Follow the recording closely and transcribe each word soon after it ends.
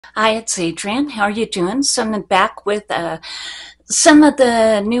Hi, it's Adrienne. How are you doing? So I'm back with some of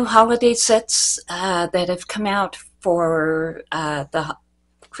the new holiday sets that have come out for the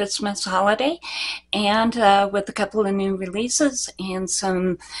Christmas holiday, and with a couple of new releases and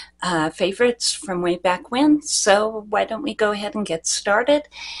some favorites from way back when. So why don't we go ahead and get started?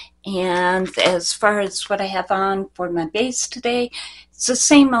 And as far as what I have on for my base today, it's the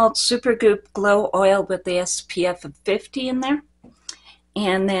same old Supergoop Glow Oil with the SPF of 50 in there.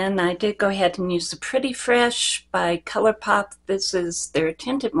 And then I did go ahead and use the Pretty Fresh by Colourpop. This is their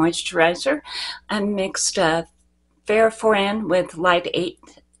tinted moisturizer. I mixed Fair 4N with Light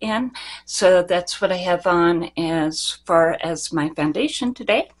 8N. So that's what I have on as far as my foundation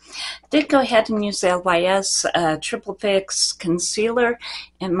today. Did go ahead and use the LYS Triple Fix Concealer,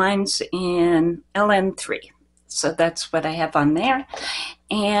 and mine's in LN3. So that's what I have on there.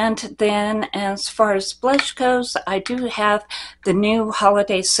 And then as far as blush goes, I do have the new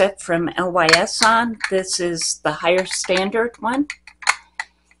holiday set from LYS on. This is the higher standard one.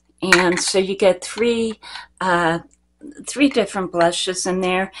 And so you get three different blushes in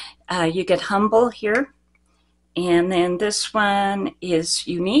there. You get Humble here. And then this one is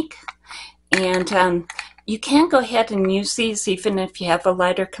Unique. And you can go ahead and use these even if you have a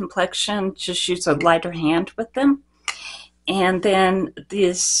lighter complexion. Just use a lighter hand with them. And then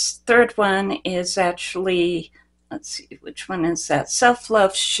this third one is actually, let's see, which one is that? Self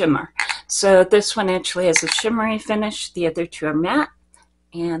Love Shimmer. So this one actually has a shimmery finish. The other two are matte.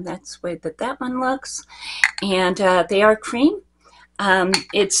 And that's the way that that one looks. And they are cream.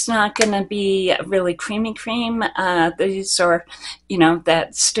 It's not going to be a really creamy cream. These are, that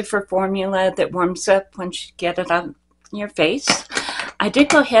stiffer formula that warms up once you get it on your face. I did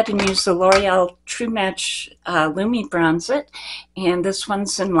go ahead and use the L'Oreal True Match Lumi Bronzer, and this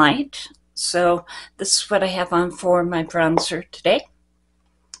one's in light. So this is what I have on for my bronzer today.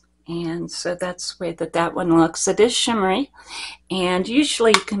 And so that's the way that that one looks. It is shimmery, and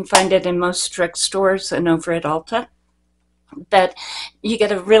usually you can find it in most drugstores and over at Ulta. But you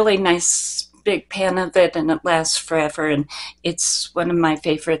get a really nice big pan of it, and it lasts forever, and it's one of my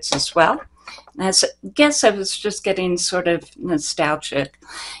favorites as well. I guess I was just getting sort of nostalgic.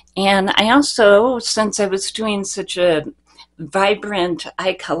 And I also, since I was doing such a vibrant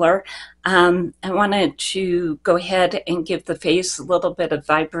eye color, I wanted to go ahead and give the face a little bit of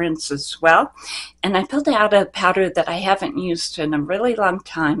vibrance as well. And I pulled out a powder that I haven't used in a really long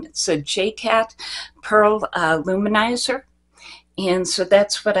time. It's a JCat Pearl Luminizer. And so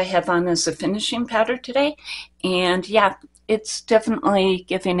that's what I have on as a finishing powder today. And yeah, it's definitely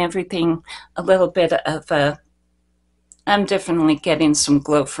giving everything a little bit of I'm definitely getting some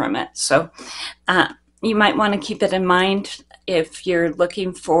glow from it. So you might want to keep it in mind if you're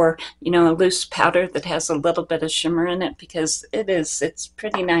looking for, a loose powder that has a little bit of shimmer in it, because it's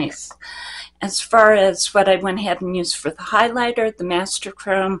pretty nice. As far as what I went ahead and used for the highlighter, the Master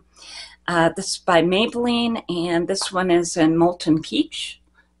Chrome, this is by Maybelline, and this one is in Molten Peach.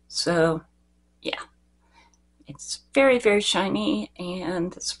 So yeah. It's very, very shiny,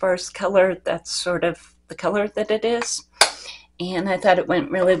 and as far as color, that's sort of the color that it is. And I thought it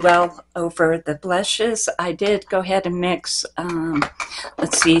went really well over the blushes. I did go ahead and mix,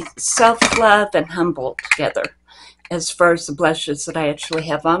 let's see, Self Love and Humble together as far as the blushes that I actually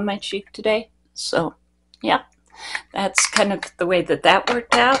have on my cheek today. So, yeah, that's kind of the way that that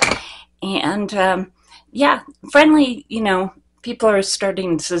worked out. And, yeah, finally, people are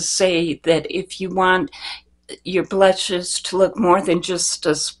starting to say that if you want your blushes to look more than just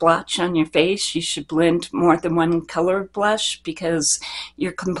a splotch on your face, you should blend more than one color blush, because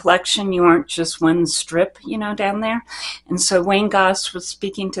your complexion, you aren't just one strip, down there. And so Wayne Goss was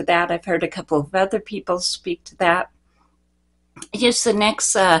speaking to that. I've heard a couple of other people speak to that. Here's the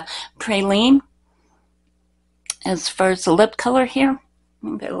next Praline. As far as the lip color here,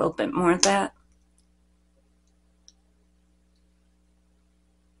 maybe a little bit more of that.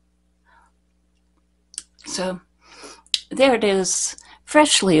 So there it is,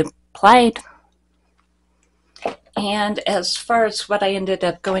 freshly applied. And as far as what I ended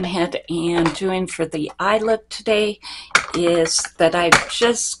up going ahead and doing for the eye look today is that I've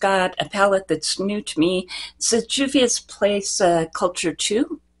just got a palette that's new to me. It's a Juvia's Place Culture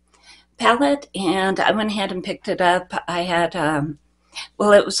 2 palette, and I went ahead and picked it up. I had,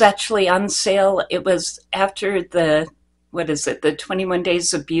 well, it was actually on sale. It was after the the 21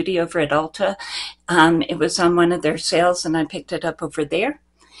 Days of Beauty over at Ulta. It was on one of their sales, and I picked it up over there.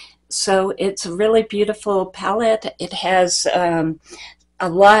 So it's a really beautiful palette. It has a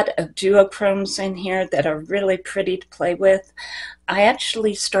lot of duochromes in here that are really pretty to play with. I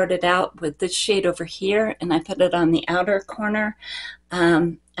actually started out with this shade over here, and I put it on the outer corner.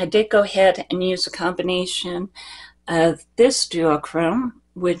 I did go ahead and use a combination of this duochrome,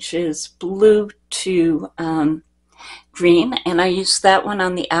 which is blue to green, and I used that one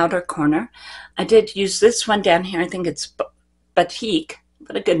on the outer corner. I did use this one down here. I think it's Batik.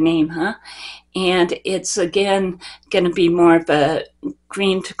 What a good name, huh? And it's again going to be more of a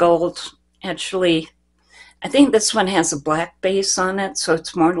green to gold. Actually, I think this one has a black base on it, so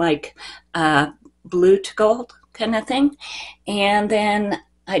it's more like blue to gold kind of thing. And then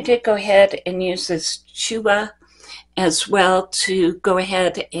I did go ahead and use this Chua as well to go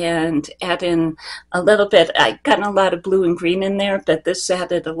ahead and add in a little bit. I got a lot of blue and green in there, but this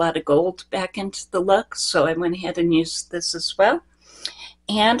added a lot of gold back into the look, so I went ahead and used this as well.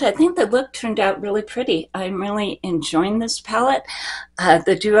 And I think the look turned out really pretty. I'm really enjoying this palette.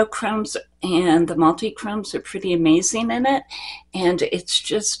 The duochromes and the multi-chromes are pretty amazing in it, and it's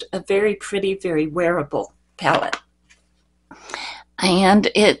just a very pretty, very wearable palette. And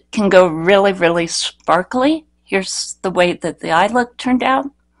it can go really, really sparkly. Here's the way that the eye look turned out.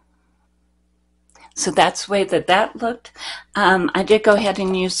 So that's the way that that looked. I did go ahead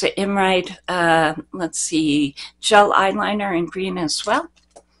and use the Emerald, let's see, gel eyeliner in green as well.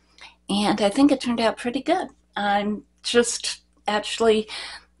 And I think it turned out pretty good. I'm just actually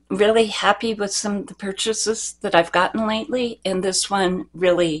really happy with some of the purchases that I've gotten lately, and this one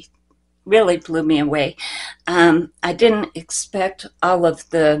really, really blew me away. I didn't expect all of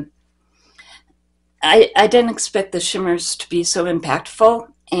the, I didn't expect the shimmers to be so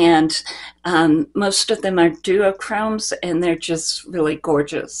impactful, and most of them are duochromes, and they're just really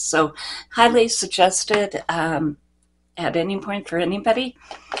gorgeous. So highly suggested at any point for anybody.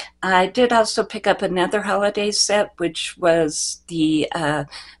 I did also pick up another holiday set, which was the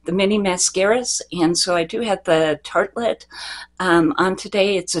mini mascaras, and so I do have the Tartlette on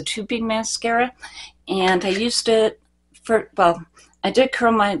today. It's a tubing mascara, and I used it for, well, I did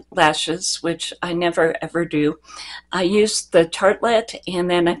curl my lashes, which I never ever do. I used the Tartlette, and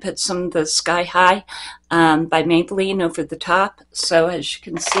then I put some of the Sky High by Maybelline over the top. So as you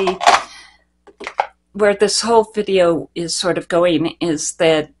can see, where this whole video is sort of going is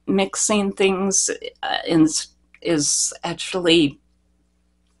that mixing things is actually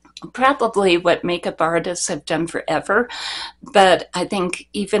probably what makeup artists have done forever. But I think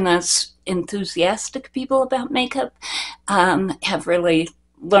even us enthusiastic people about makeup have really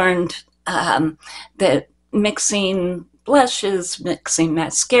learned that mixing blushes, mixing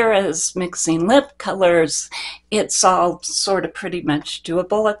mascaras, mixing lip colors, it's all sort of pretty much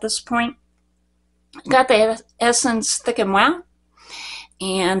doable at this point. Got the Essence Thick and Wow,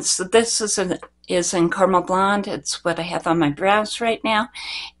 and so this is in Caramel Blonde. It's what I have on my brows right now,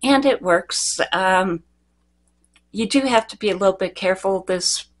 and it works. You do have to be a little bit careful.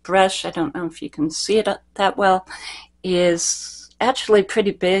 This brush, I don't know if you can see it that well, is actually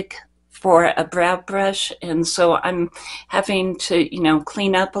pretty big for a brow brush, and so I'm having to, you know,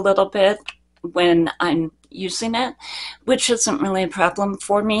 clean up a little bit when I'm using it, which isn't really a problem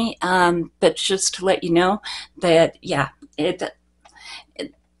for me, but just to let you know that, yeah, that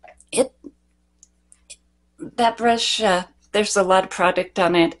brush, there's a lot of product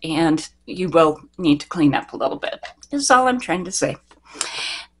on it, and you will need to clean up a little bit, is all I'm trying to say.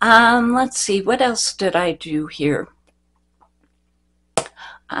 Let's see, what else did I do here?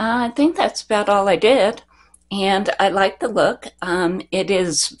 I think that's about all I did. And I like the look. It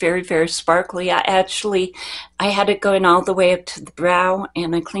is very, very sparkly. I had it going all the way up to the brow,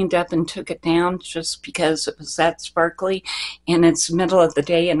 and I cleaned up and took it down just because it was that sparkly. And it's the middle of the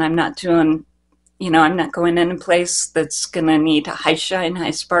day, and I'm not doing, you know, I'm not going in a place that's going to need a high shine,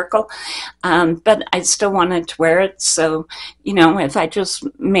 high sparkle. But I still wanted to wear it. So, you know, if I just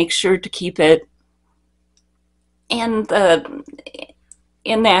make sure to keep it in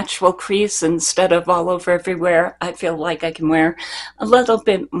the actual crease instead of all over everywhere, I feel like I can wear a little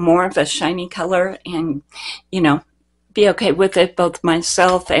bit more of a shiny color and, you know, be okay with it. Both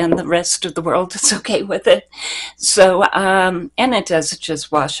myself and the rest of the world is okay with it. So, and it does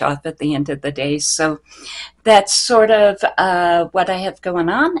just wash off at the end of the day. So that's sort of what I have going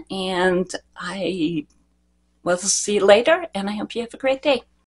on, and I will see you later, and I hope you have a great day.